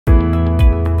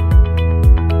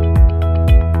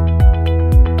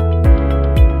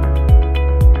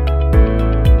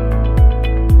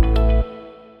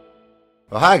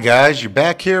Well, hi guys, you're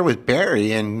back here with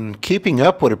Barry and keeping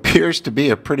up what appears to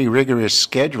be a pretty rigorous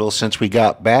schedule since we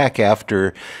got back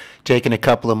after taking a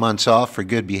couple of months off for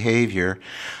good behavior.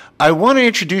 I want to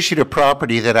introduce you to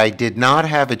property that I did not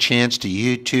have a chance to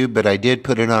YouTube, but I did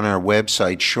put it on our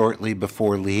website shortly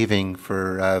before leaving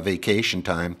for vacation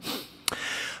time.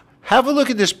 Have a look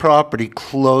at this property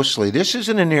closely. This is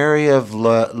in an area of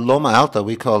Loma Alta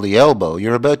we call the Elbow.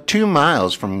 You're about 2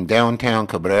 miles from downtown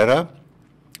Cabrera.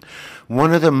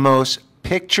 One of the most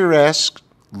picturesque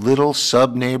little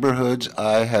sub-neighborhoods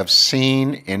I have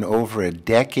seen in over a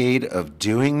decade of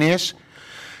doing this.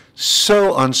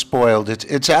 So unspoiled.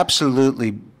 It's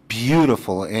absolutely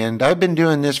beautiful, and I've been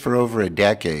doing this for over a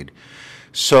decade.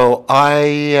 So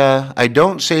I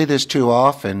don't say this too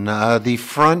often. The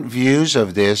front views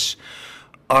of this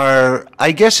are,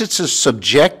 I guess it's a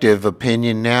subjective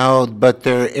opinion now, but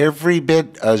they're every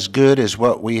bit as good as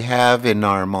what we have in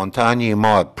our Montagne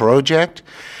Mod project.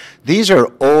 These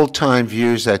are old-time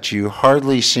views that you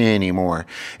hardly see anymore.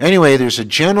 Anyway, there's a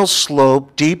gentle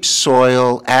slope, deep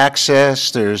soil,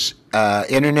 access, there's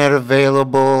internet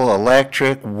available,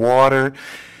 electric, water.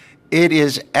 It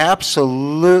is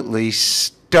absolutely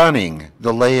stunning,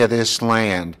 the lay of this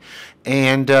land.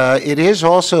 And it is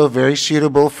also very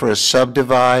suitable for a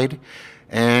subdivide.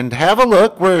 And have a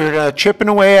look. We're chipping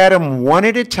away at them one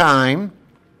at a time.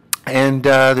 And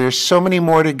there's so many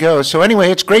more to go. So anyway,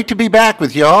 it's great to be back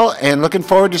with y'all. And looking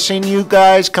forward to seeing you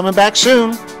guys coming back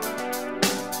soon.